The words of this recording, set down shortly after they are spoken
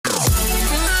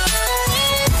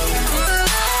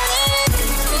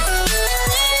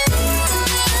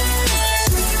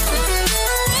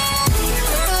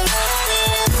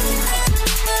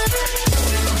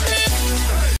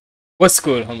What's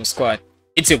good, Homo Squad?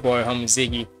 It's your boy Homo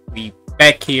Ziggy. We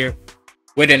back here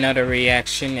with another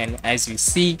reaction, and as you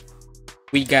see,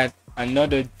 we got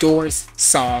another Doors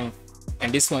song,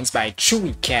 and this one's by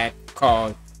ChewieCatt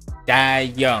called Die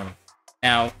Young.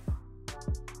 Now,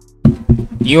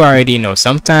 you already know,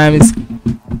 sometimes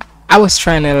I was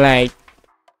trying to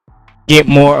get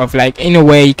more of in a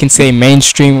way you can say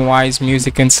mainstream wise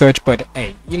music and such, but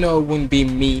hey, you know, it wouldn't be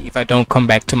me if I don't come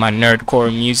back to my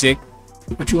nerdcore music.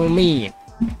 What you mean?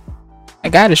 I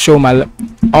gotta show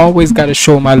always gotta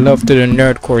show my love to the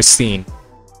nerdcore scene.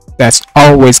 That's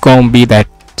always gonna be that.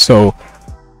 So,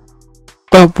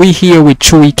 but we here with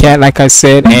ChewieCatt, like I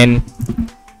said, and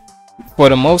for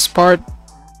the most part,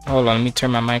 hold on, let me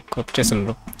turn my mic up just a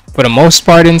little. For the most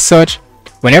part and such,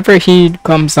 whenever he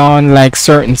comes on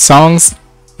certain songs,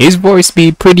 his voice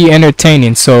be pretty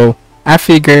entertaining. So I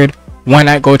figured, why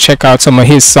not go check out some of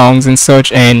his songs and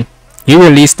such, and he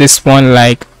released this one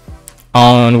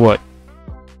on what,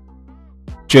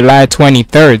 July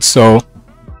 23rd. So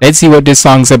let's see what this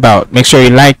song's about. Make sure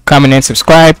you like, comment, and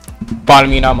subscribe. Follow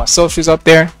me on all my socials up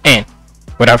there, and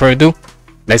without further ado,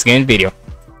 let's get in the video.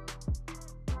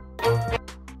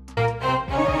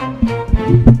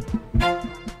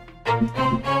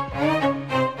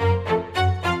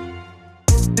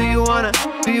 Do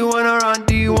you wanna run?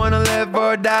 Do you wanna live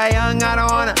or die young? I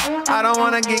don't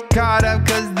wanna get caught up,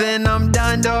 cause then I'm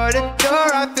done. Door to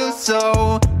door, I feel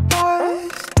so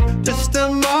lost. Just a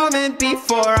moment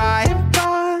before I am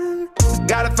gone.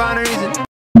 Gotta find a reason.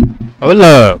 Hold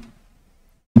up.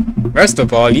 First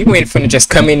of all, you ain't finna just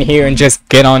come in here and just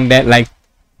get on that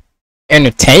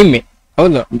entertainment.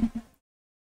 Hold up.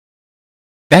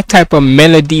 That type of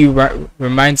melody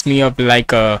reminds me of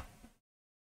I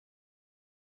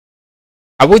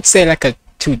would say a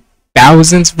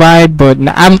 2000s vibe, but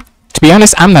to be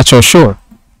honest, I'm not so sure.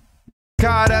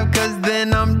 Caught up, cause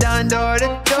then I'm done. Door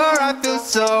to door, I feel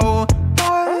so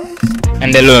lost.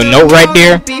 And the little note right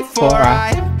there. Before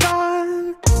I am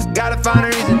gone. Gotta find a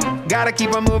reason. Gotta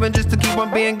keep on moving just to keep on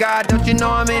being God. Don't you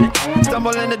know I'm in it?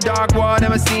 Stumble in the dark, what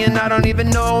am I seeing? I don't even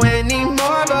know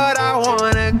anymore, but I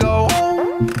wanna go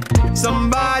home.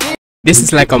 Somebody. This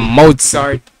is like a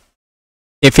Mozart.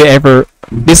 If you ever,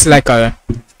 this is like a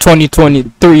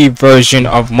 2023 version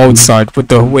of Mozart, with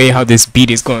the way how this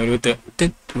beat is going, with the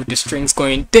strings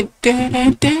going, but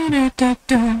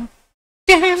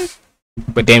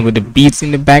then with the beats in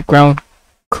the background,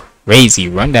 crazy.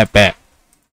 Run that back.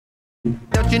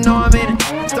 Don't you know I'm in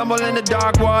it? Stumble in the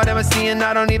dark, what am I seeing?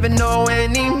 I don't even know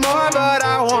anymore, but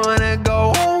I wanna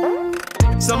go home.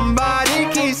 Somebody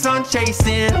keeps on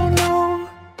chasing. Oh no.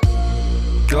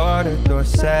 Door to door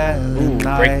selling,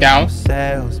 breakdown.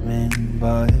 Salesman,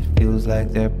 but it feels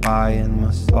like they're buying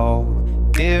my soul.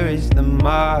 Fear is the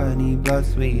money, blood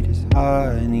sweet as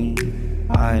honey.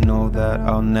 I know that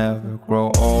I'll never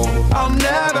grow old. I'll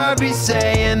never be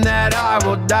saying that I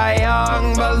will die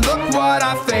young, but look what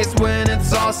I face when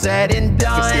it's all said and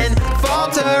done.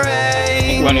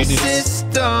 Faltering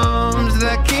systems,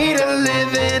 the key to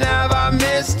living. Have I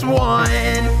missed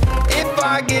one? If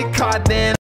I get caught,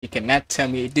 then you cannot tell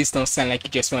me this don't sound like you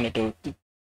just want to do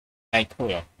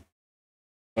hold on,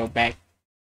 go back,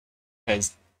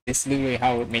 because this is literally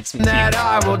how it makes me feel. That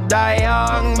I will die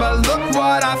young, but look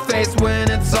what I face when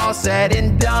it's all said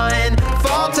and done.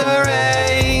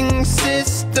 Faltering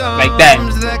systems, like that.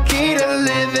 The key to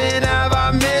living. Have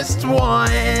I missed one?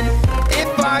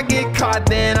 If I get caught,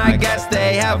 then I guess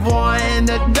they have won.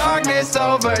 The darkness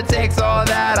overtakes all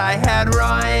that I had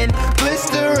run.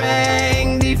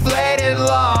 Blistering, deflated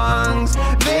lungs,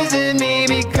 visit me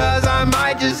because I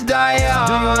might just die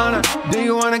young. Do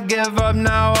you wanna give up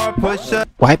now or push up?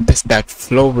 Why does that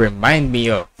flow remind me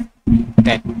of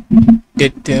that?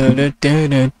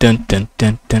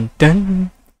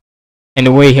 And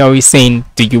the way how he's saying,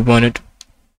 do you want it?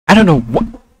 I don't know what.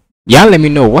 Y'all let me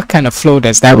know, what kind of flow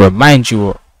does that remind you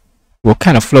of? What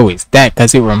kind of flow is that?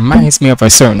 Because it reminds me of a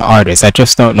certain artist. I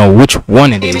just don't know which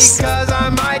one it is. Because I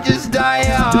might just die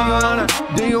young.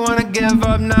 Do you wanna give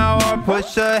up now or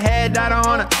push ahead? I don't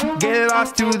wanna get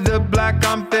lost to the black.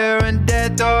 I'm fearing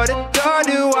death. Door to door,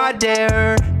 do I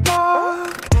dare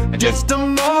walk? Just a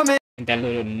moment. And that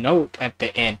little note at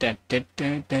the end.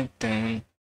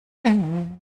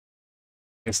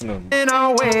 And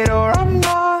I'll wait or I'm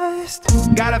lost.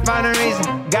 Gotta find a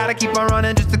reason. Gotta keep on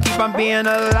running just to keep on being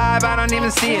alive. I don't even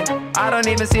see it. I don't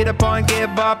even see the point. Give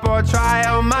up or try.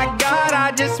 Oh my God,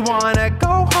 I just wanna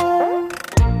go home.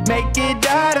 Make it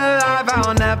out alive.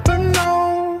 I'll never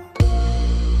know.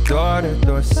 door to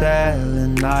door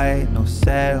selling night, no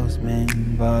salesman,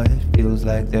 but it feels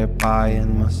like they're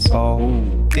buying my soul.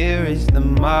 Fear is the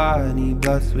money,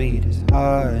 blood sweet as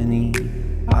honey.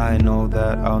 I know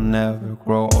that I'll never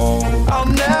grow old. I'll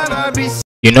never be.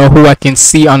 You know who I can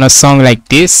see on a song like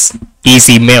this?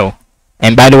 Easy Mill.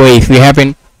 And by the way, if you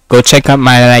haven't, go check out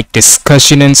my like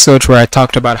discussion and such where I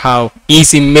talked about how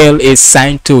Easy Mill is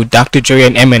signed to Dr. Dre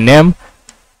and Eminem.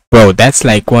 Bro, that's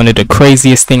like one of the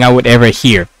craziest thing I would ever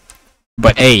hear.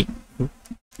 But hey,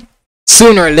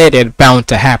 sooner or later it's bound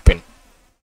to happen.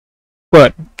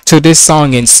 But to this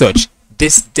song and such,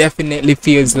 this definitely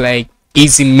feels like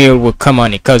Easy Mill will come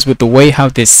on it, cause with the way how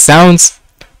this sounds,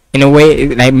 in a way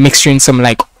like mixing some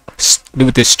like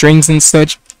with the strings and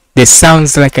such, this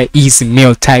sounds like a Easy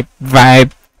Mill type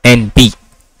vibe and beat.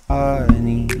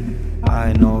 Honey,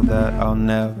 I know that I'll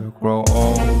never grow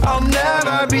old. I'll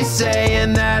never be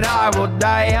saying that I will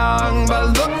die young, but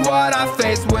look what I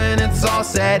face when it's all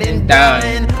said and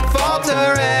done.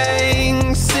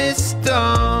 Faltering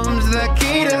systems, the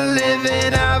key to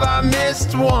living, have I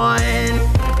missed one?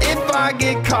 If I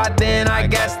get caught, then I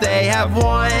guess they have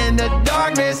won. The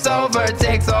darkness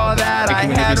overtakes all that I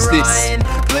had run.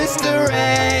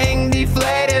 Blistering,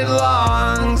 deflated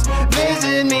lungs,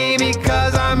 visit me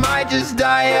because I might just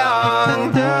die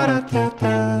young.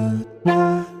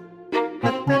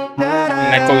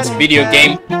 Like it's video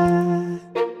game.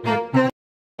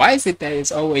 Why is it that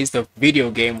it's always the video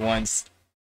game ones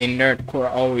in nerdcore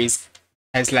always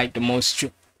has like the most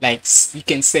like you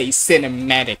can say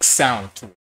cinematic sound to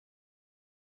it?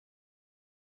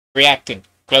 Reacting.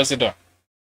 Close the door.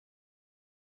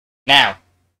 Now.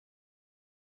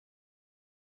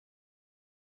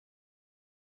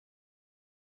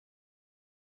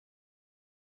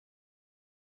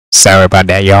 Sorry about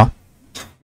that, y'all.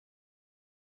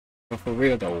 But for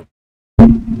real though,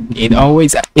 it's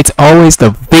always the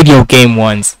video game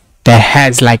ones that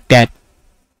has like that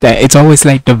it's always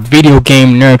like the video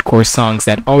game nerdcore songs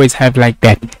that always have like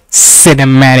that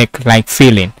cinematic like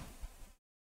feeling.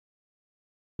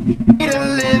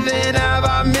 Living, have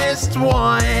I missed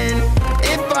one?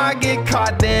 If I get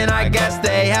caught, then I guess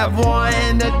they have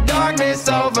won. The darkness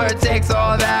overtakes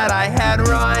all that I had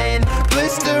run.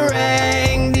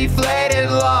 Blistering,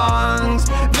 deflated lungs,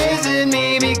 visit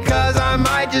me because I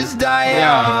might just die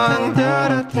young.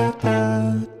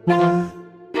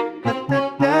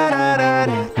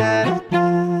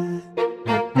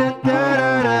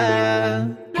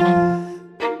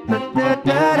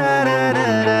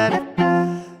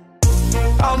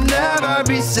 I'll never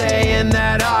be saying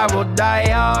that I will die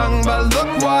young, but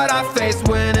look what I face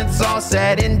when it's all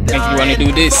said and done. If you wanna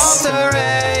do this.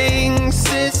 Faltering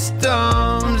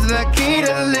systems, the key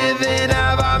to living,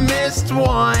 have I missed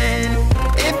one?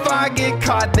 If I get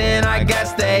caught, then I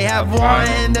guess they have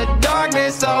won. The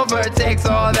darkness overtakes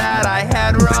all that I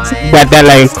had run. Got that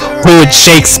like hood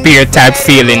Shakespeare type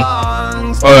feeling,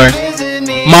 or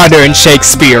modern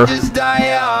Shakespeare.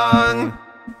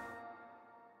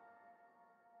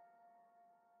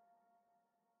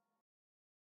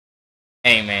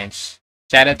 Hey man,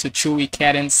 shout out to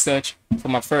ChewieCatt and such for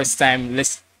my first time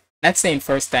not saying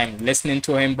first time listening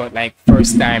to him, but like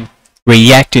first time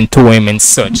reacting to him and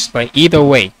such. But either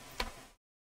way,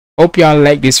 hope y'all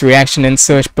like this reaction and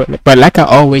such. But like I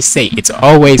always say, it's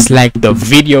always like the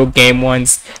video game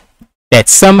ones that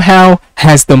somehow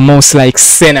has the most like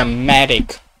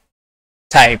cinematic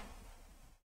type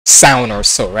sound or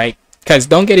so, right? Because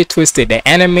don't get it twisted, the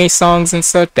anime songs and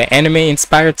such, the anime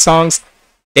inspired songs,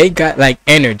 they got like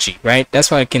energy, right? That's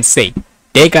what I can say.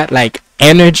 They got like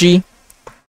energy,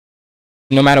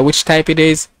 no matter which type it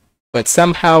is. But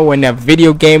somehow when a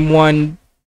video game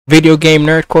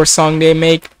nerdcore song they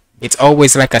make, it's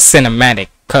always like a cinematic.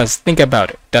 Cause think about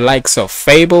it, the likes of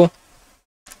Fable,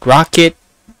 Rocket,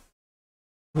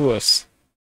 who else?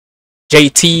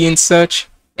 JT and such,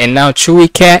 and now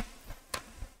ChewieCatt.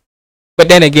 But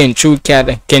then again,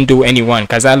 ChewieCatt can do anyone.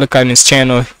 Cause I look on his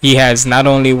channel, he has not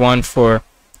only one for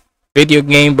video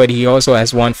game, but he also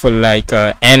has one for like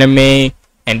anime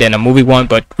and then a movie one.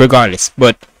 But regardless,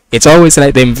 but it's always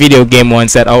like them video game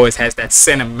ones that always has that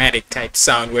cinematic type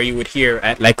sound where you would hear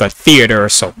at like a theater or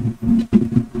so.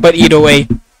 But either way,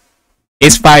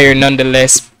 it's fire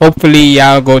nonetheless. Hopefully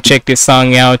y'all go check this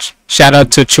song out. Shout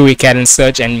out to ChewieCatt and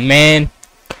such. And man,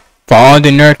 for all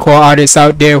the nerdcore artists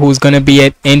out there who's gonna be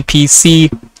at NPC,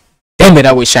 damn it,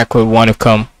 I wish I could want to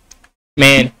come.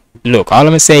 Man, look, all I'm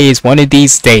gonna say is one of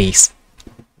these days,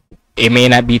 it may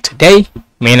not be today,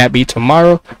 may not be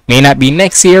tomorrow, may not be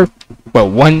next year, but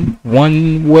one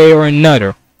way or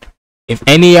another, if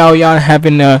any of y'all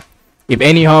having a, if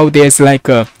anyhow there's like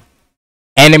a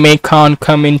Anime Con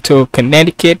coming to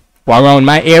Connecticut while around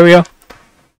my area,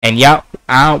 and y'all,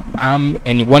 I'm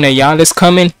and one of y'all is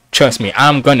coming. Trust me,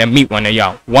 I'm gonna meet one of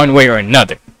y'all one way or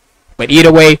another. But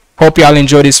either way, hope y'all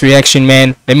enjoy this reaction,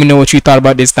 man. Let me know what you thought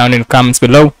about this down in the comments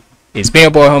below. It's been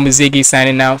your boy Homie Ziggy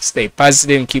signing out. Stay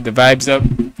positive and keep the vibes up.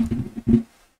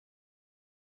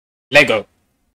 Let go.